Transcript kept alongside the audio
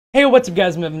Hey, what's up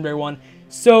guys, I'm Evan1.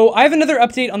 So, I have another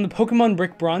update on the Pokemon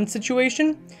Brick Bronze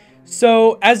situation.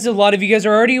 So, as a lot of you guys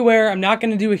are already aware, I'm not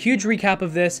going to do a huge recap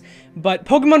of this, but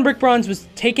Pokemon Brick Bronze was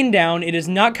taken down, it is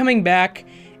not coming back,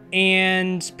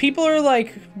 and people are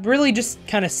like, really just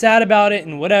kind of sad about it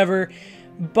and whatever,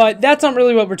 but that's not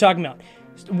really what we're talking about.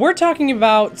 We're talking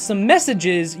about some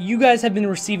messages you guys have been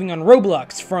receiving on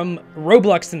Roblox from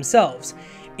Roblox themselves.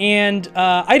 And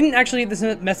I didn't actually get this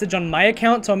message on my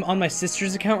account, so I'm on my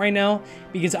sister's account right now,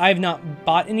 because I have not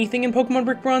bought anything in Pokemon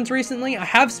Brick Bronze recently. I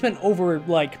have spent over,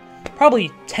 like, probably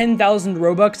 10,000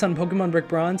 Robux on Pokemon Brick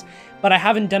Bronze, but I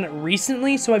haven't done it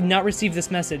recently, so I've not received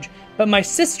this message. But my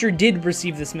sister did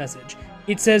receive this message.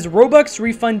 It says, Robux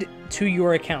refund to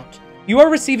your account. You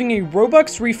are receiving a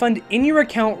Robux refund in your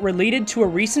account related to a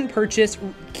recent purchase,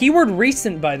 keyword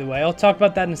recent by the way, I'll talk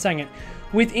about that in a second,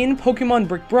 within Pokemon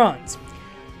Brick Bronze,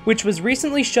 which was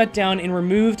recently shut down and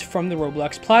removed from the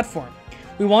Roblox platform.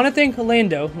 We want to thank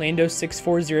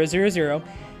Lando64000,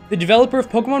 the developer of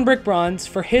Pokemon Brick Bronze,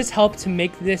 for his help to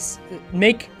make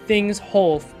things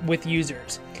whole with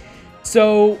users.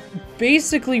 So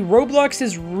basically, Roblox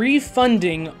is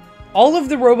refunding all of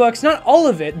the Robux, not all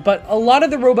of it, but a lot of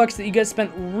the Robux that you guys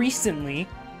spent recently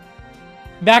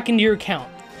back into your account.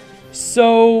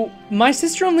 So, my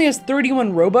sister only has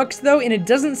 31 Robux though, and it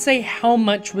doesn't say how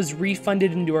much was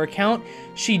refunded into her account.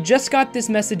 She just got this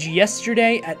message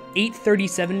yesterday at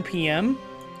 8:37 p.m.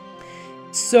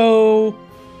 So,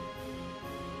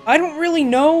 I don't really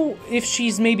know if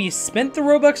she's maybe spent the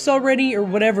Robux already or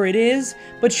whatever it is,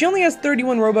 but she only has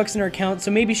 31 Robux in her account,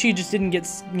 so maybe she just didn't get,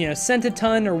 sent a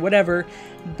ton or whatever.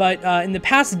 But in the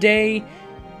past day,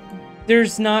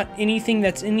 there's not anything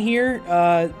that's in here.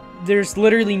 There's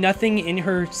literally nothing in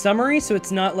her summary, so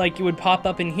it's not like it would pop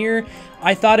up in here.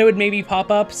 I thought it would maybe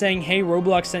pop up saying, hey,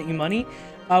 Roblox sent you money.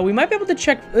 We might be able to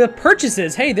check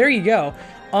purchases. Hey, there you go.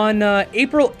 On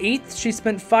April 8th, she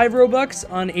spent 5 Robux.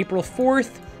 On April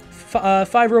 4th,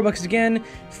 5 Robux again.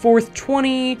 4th,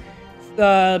 20.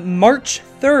 March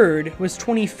 3rd was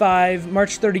 25.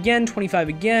 March 3rd again, 25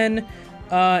 again.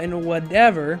 And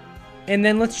whatever. And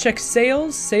then let's check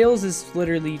sales. Sales is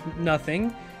literally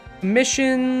nothing.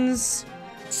 Missions.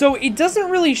 So it doesn't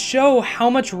really show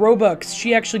how much Robux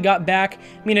she actually got back.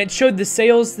 I mean, it showed the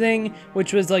sales thing,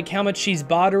 which was like how much she's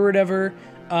bought or whatever,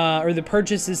 or the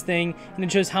purchases thing, and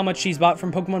it shows how much she's bought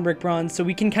from Pokemon Brick Bronze. So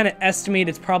we can kind of estimate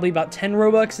it's probably about 10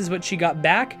 Robux is what she got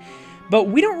back, but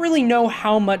we don't really know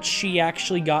how much she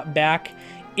actually got back.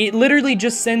 It literally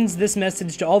just sends this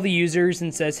message to all the users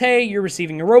and says, hey, you're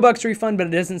receiving a Robux refund, but it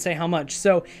doesn't say how much.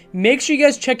 So make sure you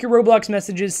guys check your Roblox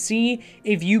messages, see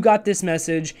if you got this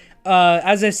message.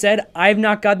 As I said, I've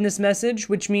not gotten this message,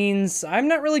 which means I'm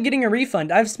not really getting a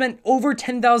refund. I've spent over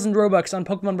 10,000 Robux on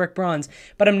Pokemon Brick Bronze,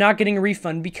 but I'm not getting a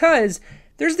refund because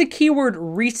there's the keyword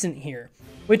recent here,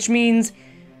 which means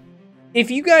if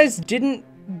you guys didn't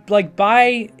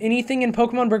buy anything in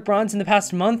Pokemon Brick Bronze in the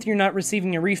past month, you're not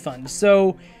receiving a refund.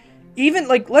 So even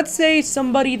let's say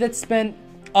somebody that spent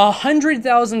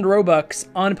 100,000 Robux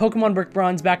on Pokemon Brick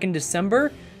Bronze back in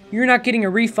December, you're not getting a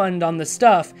refund on the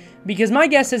stuff, because my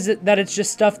guess is that it's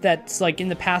just stuff that's in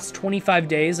the past 25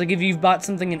 days. Like if you've bought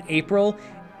something in April,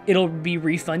 it'll be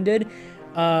refunded.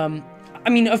 I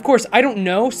mean, of course, I don't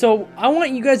know, so I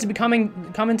want you guys to be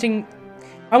commenting.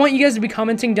 I want you guys to be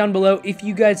commenting down below if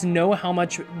you guys know how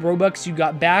much Robux you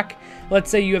got back.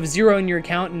 Let's say you have 0 in your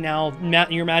account and now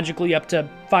you're magically up to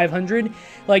 500.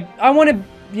 I want to,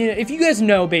 if you guys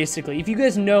know, basically, if you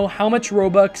guys know how much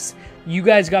Robux you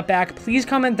guys got back, please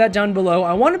comment that down below.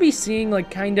 I want to be seeing,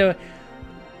 kind of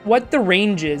what the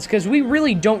range is, because we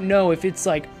really don't know if it's,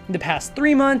 the past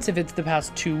 3 months, if it's the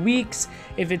past 2 weeks,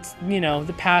 if it's,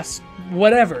 the past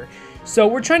whatever. So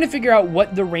we're trying to figure out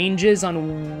what the range is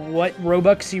on what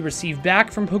Robux you receive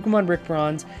back from Pokemon Brick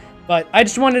Bronze. But I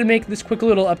just wanted to make this quick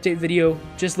little update video,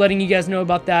 just letting you guys know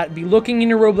about that. Be looking in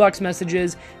your Roblox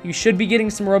messages. You should be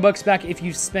getting some Robux back if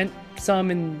you've spent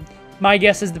some in, my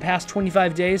guess is, the past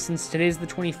 25 days, since today's the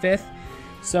 25th.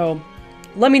 So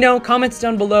let me know, comments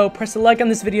down below, press a like on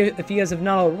this video if you guys have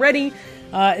not already.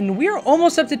 And we're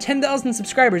almost up to 10,000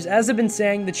 subscribers. As I've been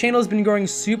saying, the channel has been growing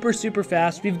super super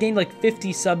fast. We've gained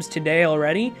 50 subs today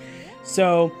already.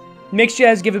 So make sure you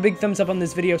guys give a big thumbs up on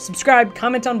this video, subscribe,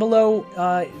 comment down below,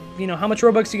 how much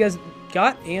Robux you guys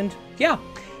got, and yeah.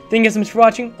 Thank you guys so much for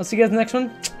watching. I'll see you guys in the next one.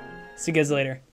 See you guys later.